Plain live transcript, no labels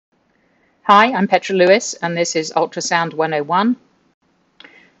Hi, I'm Petra Lewis, and this is Ultrasound 101.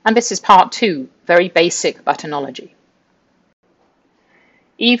 And this is part 2, very basic buttonology.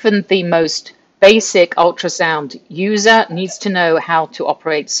 Even the most basic ultrasound user needs to know how to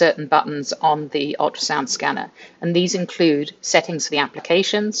operate certain buttons on the ultrasound scanner. And these include settings for the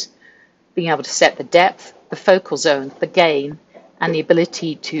applications, being able to set the depth, the focal zone, the gain, and the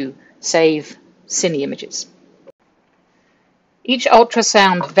ability to save cine images. Each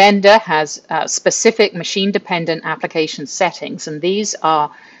ultrasound vendor has specific machine-dependent application settings, and these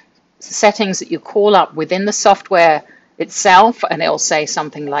are settings that you call up within the software itself, and it'll say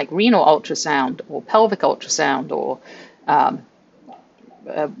something like renal ultrasound or pelvic ultrasound or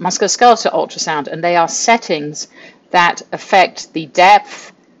musculoskeletal ultrasound, and they are settings that affect the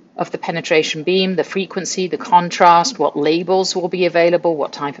depth of the penetration beam, the frequency, the contrast, what labels will be available,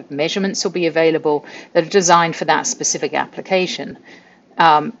 what type of measurements will be available that are designed for that specific application.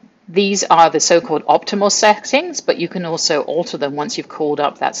 These are the so-called optimal settings, but you can also alter them once you've called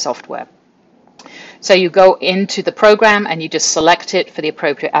up that software. So you go into the program and you just select it for the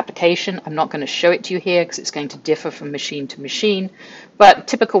appropriate application. I'm not going to show it to you here because it's going to differ from machine to machine, but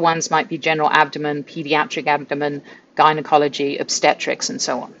typical ones might be general abdomen, pediatric abdomen, gynecology, obstetrics, and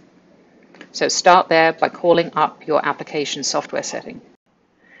so on. So start there by calling up your application software setting.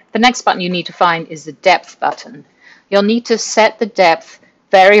 The next button you need to find is the depth button. You'll need to set the depth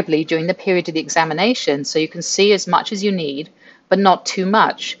variably during the period of the examination so you can see as much as you need, but not too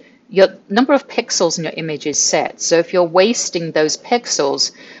much. Your number of pixels in your image is set. So if you're wasting those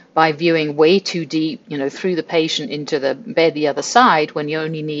pixels by viewing way too deep, through the patient into the bed the other side, when you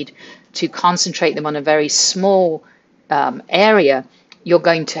only need to concentrate them on a very small area, you're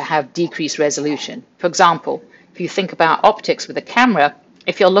going to have decreased resolution. For example, if you think about optics with a camera,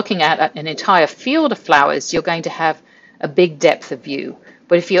 if you're looking at an entire field of flowers, you're going to have a big depth of view.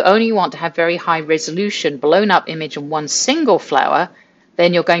 But if you only want to have very high resolution, blown up image on one single flower,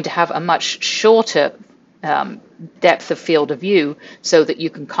 then you're going to have a much shorter depth of field of view so that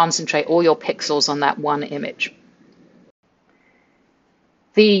you can concentrate all your pixels on that one image.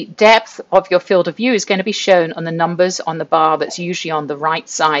 The depth of your field of view is going to be shown on the numbers on the bar that's usually on the right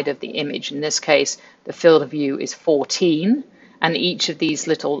side of the image. In this case, the field of view is 14, and each of these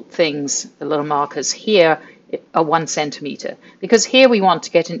little things, the little markers here, are 1 centimeter. Because here we want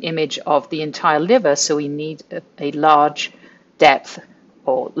to get an image of the entire liver, so we need a large depth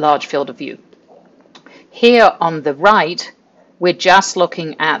or large field of view. Here on the right, we're just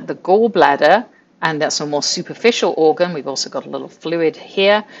looking at the gallbladder, and that's a more superficial organ. We've also got a little fluid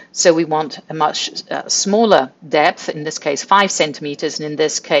here, so we want a much smaller depth, in this case 5 centimeters, and in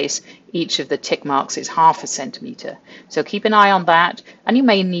this case each of the tick marks is 0.5 centimeter. So keep an eye on that, and you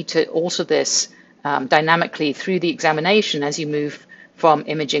may need to alter this dynamically through the examination as you move from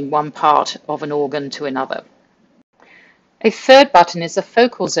imaging one part of an organ to another. A third button is the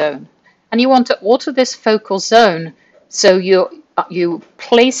focal zone, and you want to alter this focal zone so you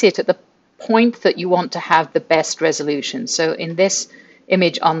place it at the point that you want to have the best resolution. So in this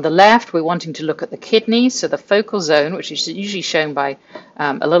image on the left, we're wanting to look at the kidney, so the focal zone, which is usually shown by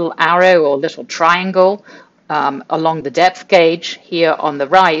a little arrow or little triangle along the depth gauge. Here on the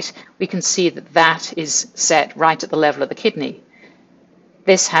right, we can see that that is set right at the level of the kidney.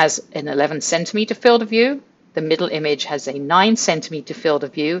 This has an 11 centimeter field of view. The middle image has a 9 centimeter field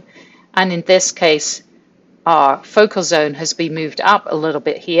of view, and in this case our focal zone has been moved up a little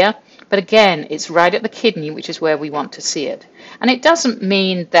bit here, but again it's right at the kidney, which is where we want to see it. And it doesn't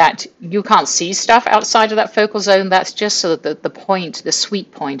mean that you can't see stuff outside of that focal zone. That's just so that the point, the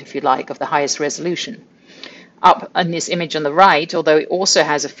sweet point if you like, of the highest resolution. Up in this image on the right, although it also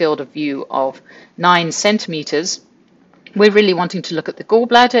has a field of view of 9 centimeters, we're really wanting to look at the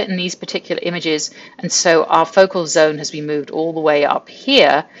gallbladder in these particular images, and so our focal zone has been moved all the way up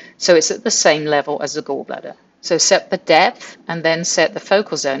here, so it's at the same level as the gallbladder. So set the depth and then set the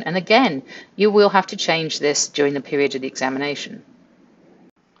focal zone, and again you will have to change this during the period of the examination.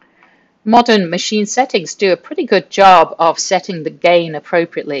 Modern machine settings do a pretty good job of setting the gain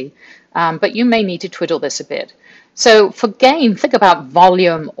appropriately, but you may need to twiddle this a bit. So for gain, think about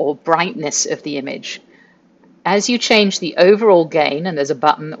volume or brightness of the image. As you change the overall gain, and there's a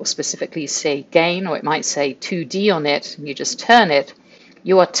button that will specifically say gain, or it might say 2D on it, and you just turn it,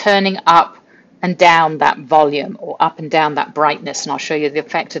 you are turning up and down that volume, or up and down that brightness, and I'll show you the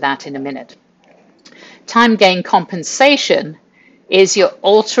effect of that in a minute. Time gain compensation is you're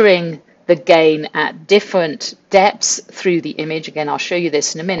altering the gain at different depths through the image. Again, I'll show you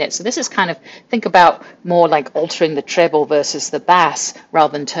this in a minute. So this is kind of, think about more like altering the treble versus the bass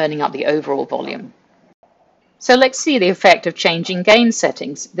rather than turning up the overall volume. So let's see the effect of changing gain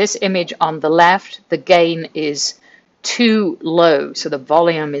settings. This image on the left, the gain is too low, so the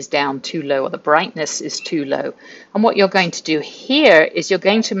volume is down too low, or the brightness is too low. And what you're going to do here is you're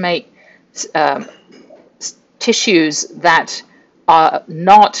going to make tissues that are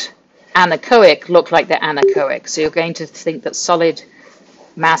not anechoic look like they're anechoic. So you're going to think that solid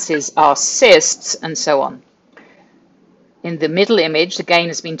masses are cysts and so on. In the middle image, the gain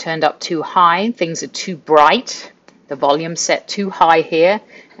has been turned up too high, things are too bright, the volume set too high here,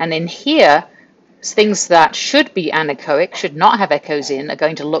 and in here, things that should be anechoic, should not have echoes in, are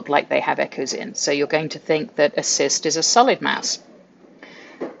going to look like they have echoes in. So you're going to think that a cyst is a solid mass.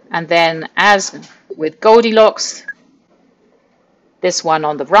 And then, as with Goldilocks, this one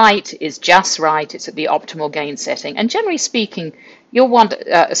on the right is just right. It's at the optimal gain setting. And generally speaking, you'll want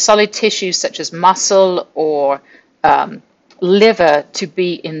a solid tissue such as muscle or liver to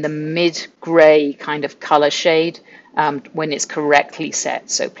be in the mid-gray kind of color shade when it's correctly set.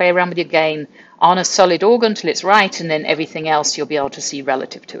 So play around with your gain on a solid organ till it's right, and then everything else you'll be able to see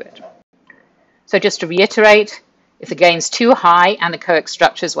relative to it. So just to reiterate, if the gain's too high, anechoic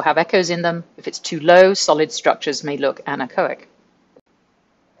structures will have echoes in them. If it's too low, solid structures may look anechoic.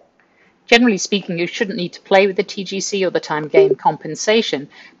 Generally speaking, you shouldn't need to play with the TGC or the time gain compensation,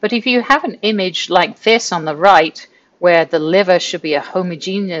 but if you have an image like this on the right, where the liver should be a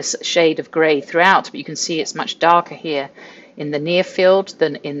homogeneous shade of gray throughout, but you can see it's much darker here in the near field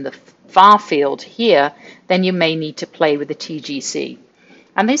than in the far field here, then you may need to play with the TGC.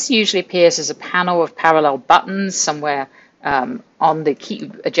 And this usually appears as a panel of parallel buttons somewhere on the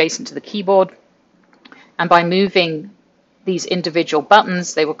key adjacent to the keyboard. And by moving these individual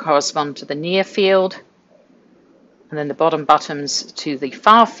buttons, they will correspond to the near field, and then the bottom buttons to the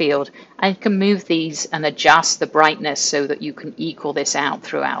far field, and you can move these and adjust the brightness so that you can equal this out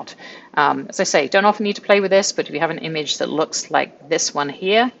throughout. As I say, don't often need to play with this, but if you have an image that looks like this one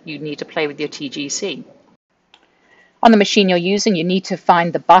here, you need to play with your TGC. On the machine you're using, you need to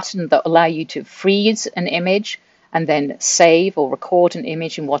find the button that will allow you to freeze an image and then save or record an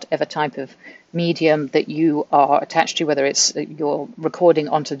image in whatever type of medium that you are attached to, whether it's you're recording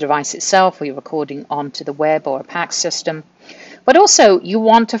onto the device itself or you're recording onto the web or a PAX system. But also you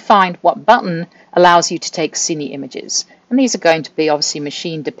want to find what button allows you to take cine images. And these are going to be obviously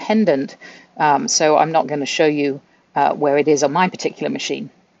machine dependent, so I'm not going to show you where it is on my particular machine.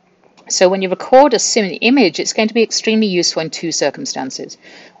 So when you record a cine image, it's going to be extremely useful in two circumstances.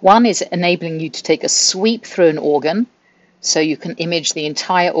 One is enabling you to take a sweep through an organ, so you can image the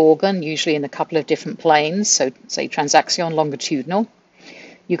entire organ, usually in a couple of different planes, so say transaxion, longitudinal.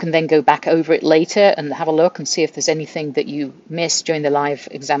 You can then go back over it later and have a look and see if there's anything that you missed during the live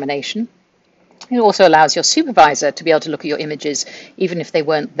examination. It also allows your supervisor to be able to look at your images, even if they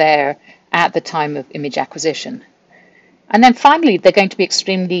weren't there at the time of image acquisition. And then finally, they're going to be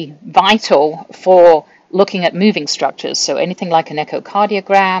extremely vital for looking at moving structures. So anything like an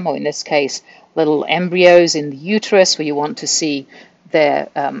echocardiogram, or in this case, little embryos in the uterus where you want to see their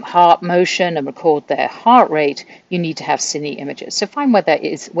heart motion and record their heart rate, you need to have cine images. So find where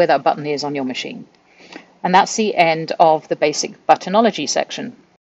that button is on your machine. And that's the end of the basic buttonology section.